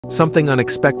Something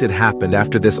unexpected happened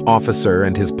after this officer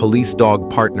and his police dog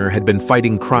partner had been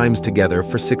fighting crimes together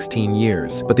for 16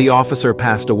 years. But the officer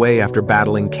passed away after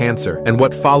battling cancer, and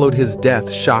what followed his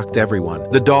death shocked everyone.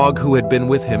 The dog, who had been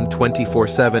with him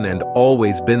 24/7 and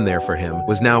always been there for him,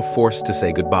 was now forced to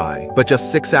say goodbye. But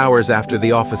just 6 hours after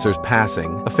the officer's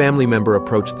passing, a family member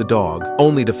approached the dog,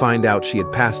 only to find out she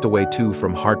had passed away too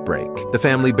from heartbreak. The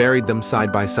family buried them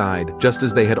side by side, just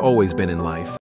as they had always been in life.